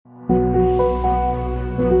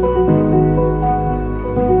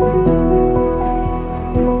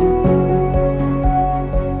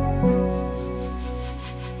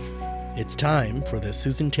time for the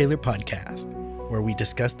Susan Taylor Podcast, where we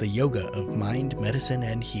discuss the yoga of mind, medicine,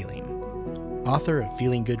 and healing. Author of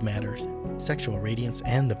Feeling Good Matters, Sexual Radiance,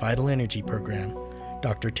 and the Vital Energy Program,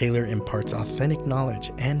 Dr. Taylor imparts authentic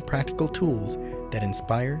knowledge and practical tools that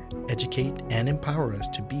inspire, educate, and empower us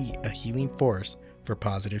to be a healing force for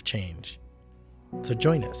positive change. So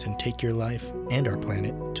join us and take your life and our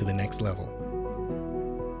planet to the next level.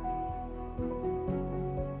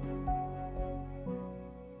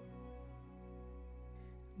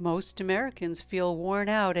 Most Americans feel worn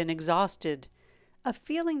out and exhausted, a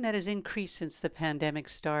feeling that has increased since the pandemic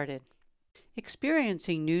started.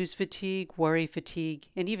 Experiencing news fatigue, worry fatigue,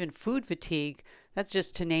 and even food fatigue, that's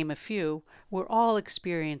just to name a few, we're all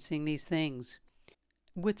experiencing these things.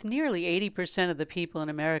 With nearly 80% of the people in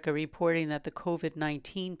America reporting that the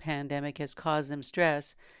COVID-19 pandemic has caused them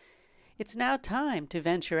stress, it's now time to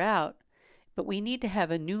venture out, but we need to have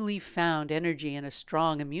a newly found energy and a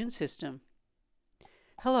strong immune system.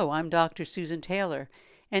 Hello, I'm Dr. Susan Taylor,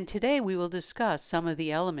 and today we will discuss some of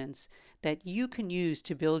the elements that you can use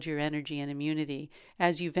to build your energy and immunity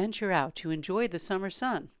as you venture out to enjoy the summer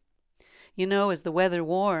sun. You know, as the weather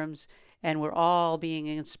warms and we're all being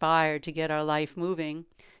inspired to get our life moving,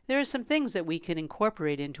 there are some things that we can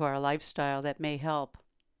incorporate into our lifestyle that may help.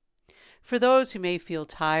 For those who may feel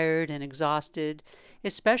tired and exhausted,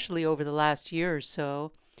 especially over the last year or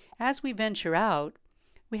so, as we venture out,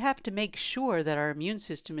 we have to make sure that our immune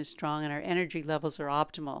system is strong and our energy levels are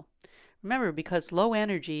optimal. Remember, because low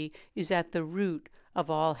energy is at the root of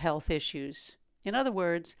all health issues. In other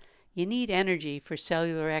words, you need energy for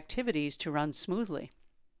cellular activities to run smoothly.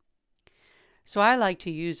 So I like to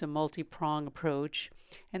use a multi-prong approach,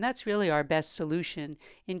 and that's really our best solution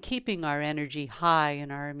in keeping our energy high and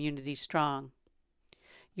our immunity strong.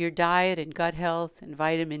 Your diet and gut health and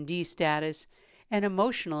vitamin D status and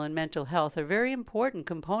emotional and mental health are very important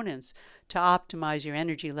components to optimize your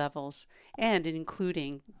energy levels and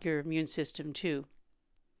including your immune system too.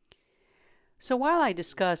 So while I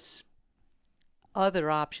discuss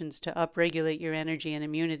other options to upregulate your energy and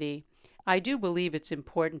immunity, I do believe it's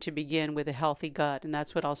important to begin with a healthy gut, and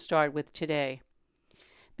that's what I'll start with today.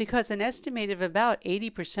 Because an estimated about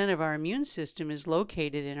 80% of our immune system is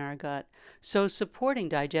located in our gut, so supporting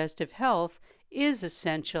digestive health is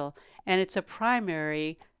essential, and it's a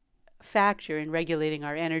primary factor in regulating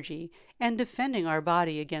our energy and defending our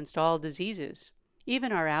body against all diseases,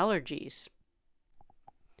 even our allergies.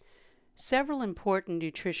 Several important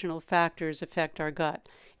nutritional factors affect our gut,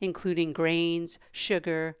 including grains,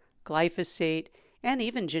 sugar, glyphosate, and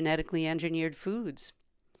even genetically engineered foods.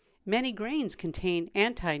 Many grains contain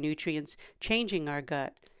anti-nutrients, changing our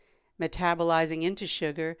gut, metabolizing into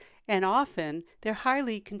sugar, and often they're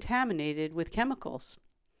highly contaminated with chemicals,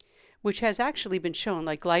 which has actually been shown,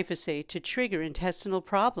 like glyphosate, to trigger intestinal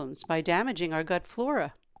problems by damaging our gut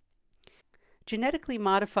flora. Genetically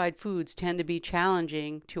modified foods tend to be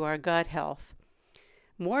challenging to our gut health,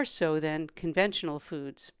 more so than conventional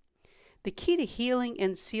foods. The key to healing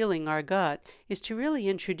and sealing our gut is to really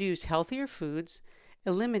introduce healthier foods,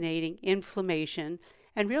 eliminating inflammation,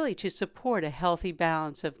 and really to support a healthy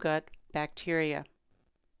balance of gut bacteria.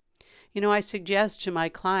 You know, I suggest to my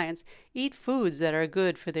clients, eat foods that are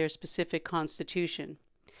good for their specific constitution.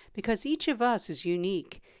 Because each of us is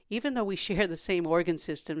unique. Even though we share the same organ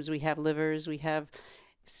systems, we have livers, we have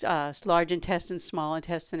large intestine, small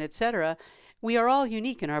intestine, etc., we are all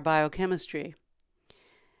unique in our biochemistry.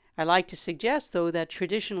 I like to suggest, though, that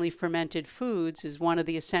traditionally fermented foods is one of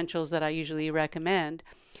the essentials that I usually recommend.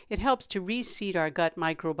 It helps to reseed our gut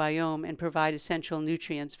microbiome and provide essential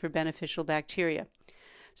nutrients for beneficial bacteria.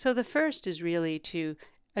 So the first is really to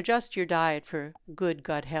adjust your diet for good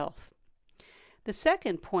gut health. The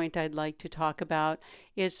second point I'd like to talk about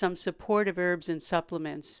is some supportive herbs and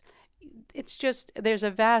supplements. There's a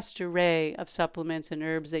vast array of supplements and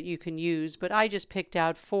herbs that you can use, but I just picked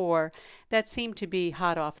out 4 that seem to be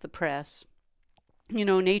hot off the press. You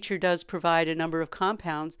know, nature does provide a number of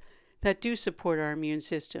compounds that do support our immune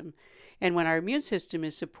system. And when our immune system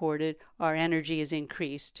is supported, our energy is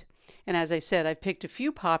increased. And as I said, I've picked a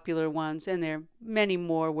few popular ones, and there are many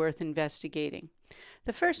more worth investigating.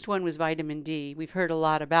 The first one was vitamin D. We've heard a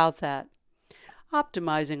lot about that.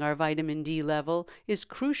 Optimizing our vitamin D level is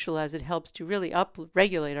crucial as it helps to really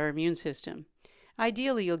up-regulate our immune system.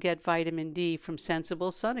 Ideally, you'll get vitamin D from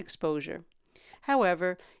sensible sun exposure.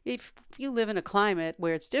 However, if you live in a climate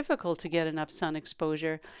where it's difficult to get enough sun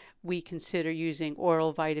exposure, we consider using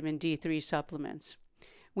oral vitamin D3 supplements.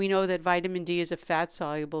 We know that vitamin D is a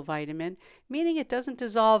fat-soluble vitamin, meaning it doesn't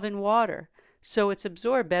dissolve in water, so it's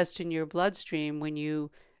absorbed best in your bloodstream when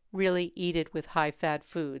you really eat it with high-fat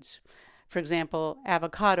foods. For example,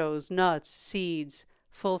 avocados, nuts, seeds,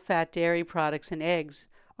 full-fat dairy products, and eggs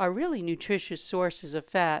are really nutritious sources of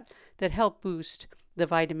fat that help boost the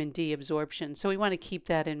vitamin D absorption. So we want to keep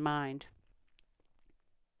that in mind.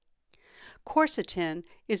 Quercetin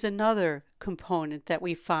is another component that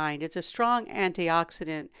we find. It's a strong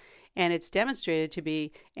antioxidant, and it's demonstrated to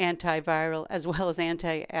be antiviral as well as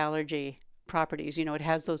anti-allergy properties. It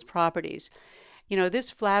has those properties.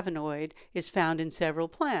 This flavonoid is found in several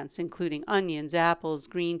plants, including onions, apples,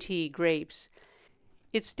 green tea, grapes.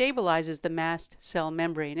 It stabilizes the mast cell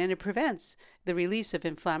membrane, and it prevents the release of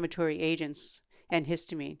inflammatory agents and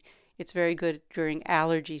histamine. It's very good during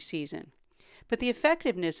allergy season. But the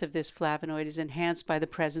effectiveness of this flavonoid is enhanced by the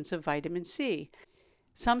presence of vitamin C.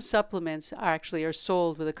 Some supplements are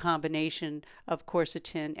sold with a combination of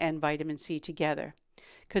quercetin and vitamin C together,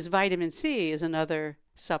 because vitamin C is another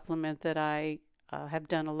supplement that I have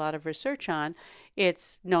done a lot of research on.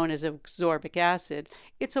 It's known as ascorbic acid.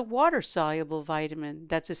 It's a water-soluble vitamin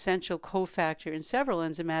that's essential cofactor in several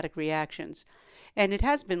enzymatic reactions, and it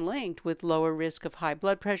has been linked with lower risk of high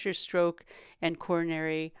blood pressure, stroke, and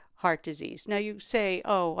coronary heart disease. Now you say,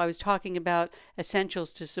 oh, I was talking about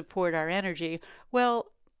essentials to support our energy.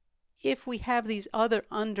 Well, if we have these other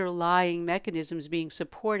underlying mechanisms being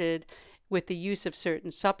supported with the use of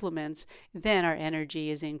certain supplements, then our energy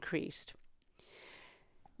is increased.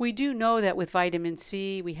 We do know that with vitamin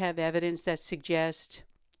C, we have evidence that suggests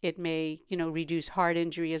it may, reduce heart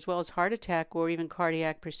injury as well as heart attack or even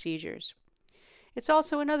cardiac procedures. It's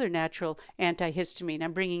also another natural antihistamine.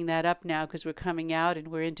 I'm bringing that up now because we're coming out and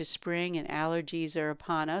we're into spring and allergies are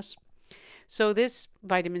upon us. So this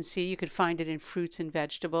vitamin C, you could find it in fruits and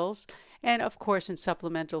vegetables, and of course in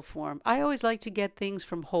supplemental form. I always like to get things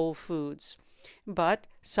from whole foods, but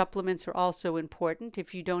supplements are also important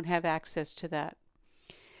if you don't have access to that.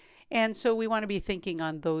 And so we want to be thinking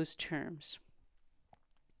on those terms.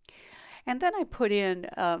 And then I put in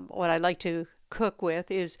what I like to cook with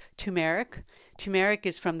is turmeric. Turmeric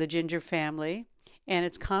is from the ginger family, and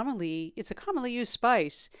it's a commonly used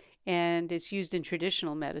spice, and it's used in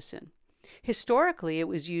traditional medicine. Historically, it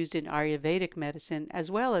was used in Ayurvedic medicine as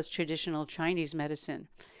well as traditional Chinese medicine.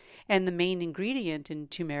 And the main ingredient in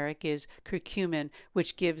turmeric is curcumin,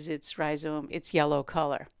 which gives its rhizome its yellow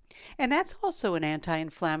color. And that's also an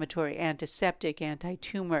anti-inflammatory, antiseptic,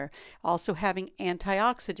 anti-tumor, also having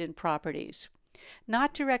antioxidant properties.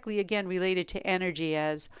 Not directly, again, related to energy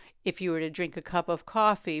as if you were to drink a cup of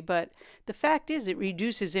coffee, but the fact is it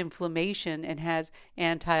reduces inflammation and has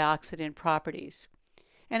antioxidant properties.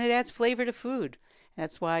 And it adds flavor to food.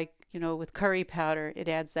 That's why, with curry powder, it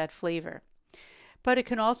adds that flavor. But it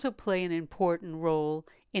can also play an important role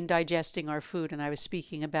in digesting our food, and I was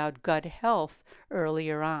speaking about gut health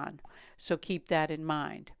earlier on, so keep that in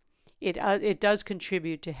mind. It does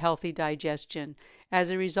contribute to healthy digestion as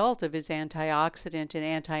a result of its antioxidant and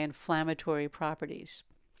anti-inflammatory properties.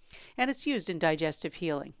 And it's used in digestive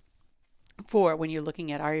healing for when you're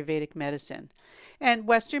looking at Ayurvedic medicine. And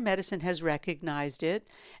Western medicine has recognized it,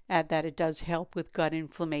 that it does help with gut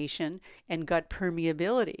inflammation and gut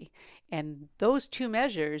permeability. And those two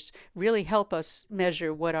measures really help us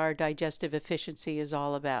measure what our digestive efficiency is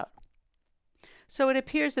all about. So it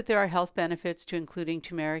appears that there are health benefits to including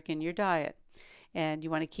turmeric in your diet, and you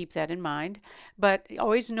want to keep that in mind. But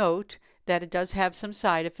always note that it does have some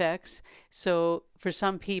side effects, so for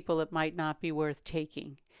some people it might not be worth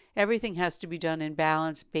taking. Everything has to be done in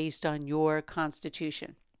balance based on your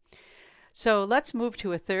constitution. So let's move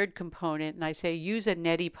to a third component, and I say use a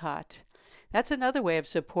neti pot. That's another way of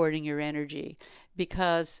supporting your energy,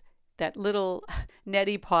 because that little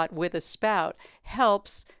neti pot with a spout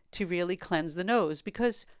helps to really cleanse the nose,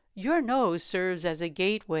 because your nose serves as a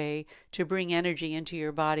gateway to bring energy into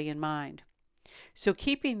your body and mind. So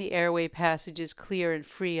keeping the airway passages clear and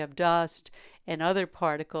free of dust and other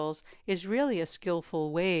particles is really a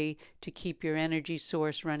skillful way to keep your energy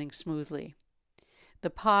source running smoothly. The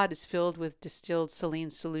pod is filled with distilled saline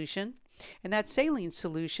solution, and that saline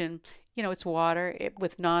solution, it's water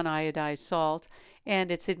with non-iodized salt,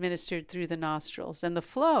 and it's administered through the nostrils. And the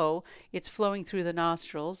flow, it's flowing through the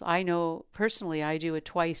nostrils. I know personally I do it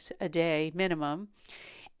twice a day minimum,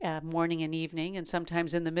 morning and evening, and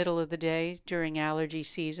sometimes in the middle of the day during allergy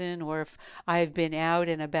season, or if I've been out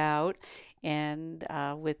and about and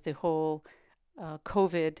with the whole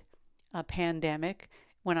COVID pandemic.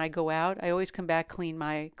 When I go out, I always come back,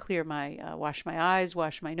 wash my eyes,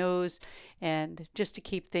 wash my nose, and just to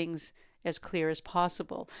keep things as clear as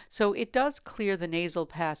possible. So it does clear the nasal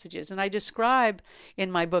passages, and I describe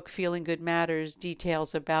in my book Feeling Good Matters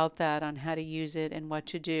details about that on how to use it and what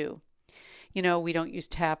to do. We don't use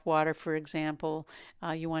tap water, for example.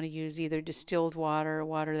 You want to use either distilled water or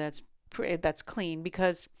water that's clean,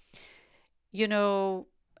 because, you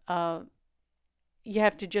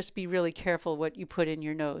have to just be really careful what you put in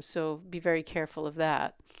your nose. So be very careful of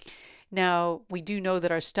that. Now, we do know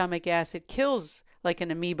that our stomach acid kills like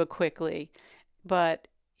an amoeba quickly, but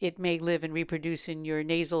it may live and reproduce in your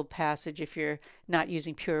nasal passage if you're not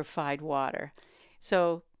using purified water.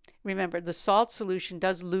 So remember, the salt solution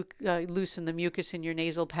does loosen the mucus in your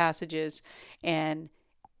nasal passages, and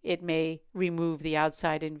it may remove the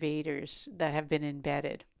outside invaders that have been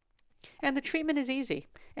embedded. And the treatment is easy,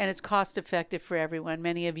 and it's cost effective for everyone.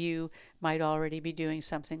 Many of you might already be doing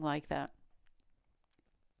something like that.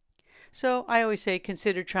 So I always say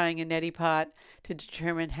consider trying a neti pot to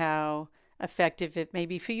determine how effective it may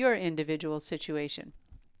be for your individual situation.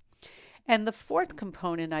 And the fourth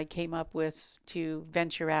component I came up with to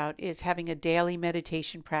venture out is having a daily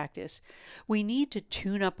meditation practice. We need to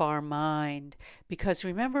tune up our mind, because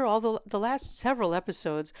remember, all the last several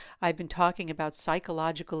episodes I've been talking about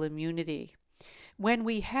psychological immunity. When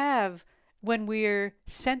we're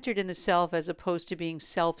centered in the self as opposed to being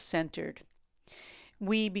self-centered,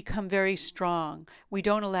 we become very strong. We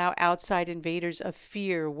don't allow outside invaders of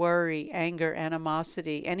fear, worry, anger,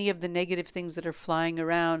 animosity, any of the negative things that are flying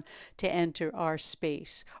around to enter our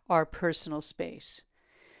space, our personal space.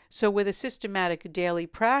 So with a systematic daily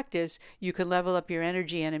practice, you can level up your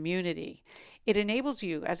energy and immunity. It enables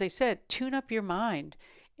you, as I said, tune up your mind,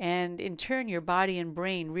 and in turn your body and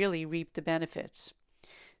brain really reap the benefits.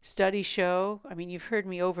 Studies show, you've heard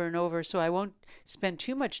me over and over, so I won't spend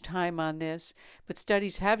too much time on this, but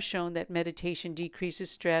studies have shown that meditation decreases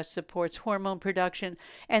stress, supports hormone production,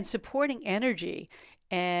 and supporting energy.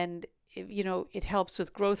 And, it helps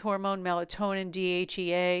with growth hormone, melatonin,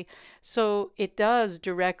 DHEA. So it does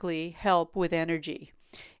directly help with energy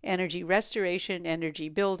restoration, energy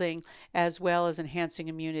building, as well as enhancing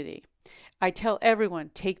immunity. I tell everyone,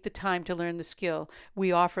 take the time to learn the skill.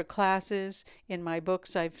 We offer classes. In my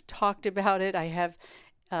books, I've talked about it. I have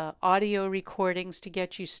audio recordings to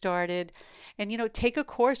get you started. And, take a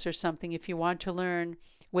course or something if you want to learn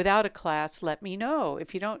without a class. Let me know.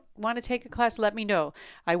 If you don't want to take a class, let me know.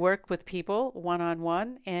 I work with people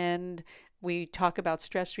one-on-one, and we talk about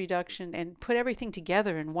stress reduction and put everything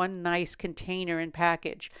together in one nice container and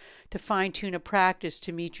package to fine-tune a practice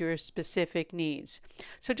to meet your specific needs.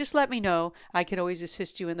 So just let me know. I can always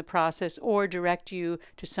assist you in the process or direct you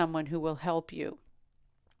to someone who will help you.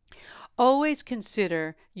 Always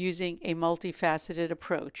consider using a multifaceted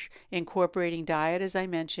approach, incorporating diet, as I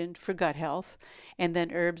mentioned, for gut health, and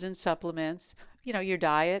then herbs and supplements, your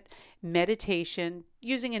diet, meditation,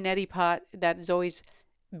 using a neti pot. That is always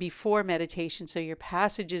before meditation, so your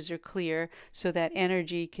passages are clear, so that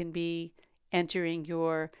energy can be entering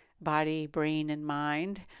your body, brain, and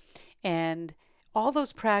mind. And all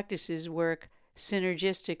those practices work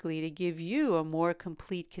synergistically to give you a more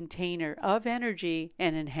complete container of energy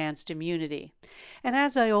and enhanced immunity. And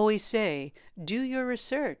as I always say, do your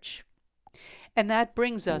research. And that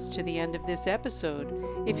brings us to the end of this episode.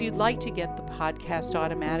 If you'd like to get the podcast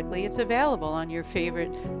automatically, it's available on your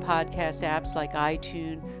favorite podcast apps like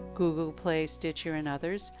iTunes, Google Play, Stitcher, and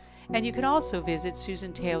others. And you can also visit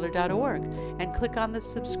susantaylor.org and click on the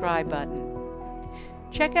subscribe button.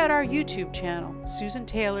 Check out our YouTube channel, Susan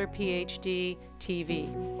Taylor PhD TV,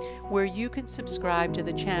 where you can subscribe to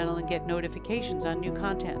the channel and get notifications on new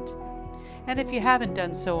content. And if you haven't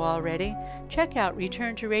done so already, check out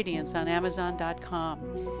Return to Radiance on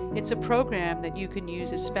Amazon.com. It's a program that you can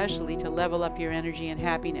use especially to level up your energy and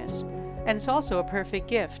happiness. And it's also a perfect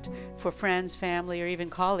gift for friends, family, or even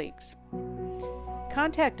colleagues.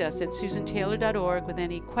 Contact us at susantaylor.org with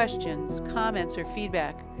any questions, comments, or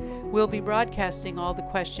feedback. We'll be broadcasting all the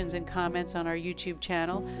questions and comments on our YouTube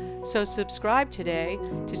channel, so subscribe today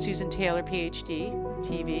to Susan Taylor PhD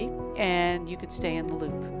TV, and you could stay in the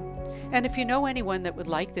loop. And if you know anyone that would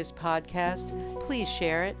like this podcast, please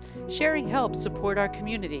share it. Sharing helps support our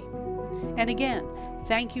community. And again,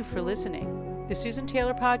 thank you for listening. The Susan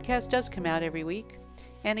Taylor podcast does come out every week.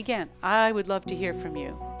 And again, I would love to hear from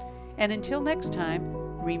you. And until next time,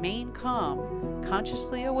 remain calm,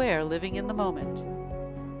 consciously aware, living in the moment.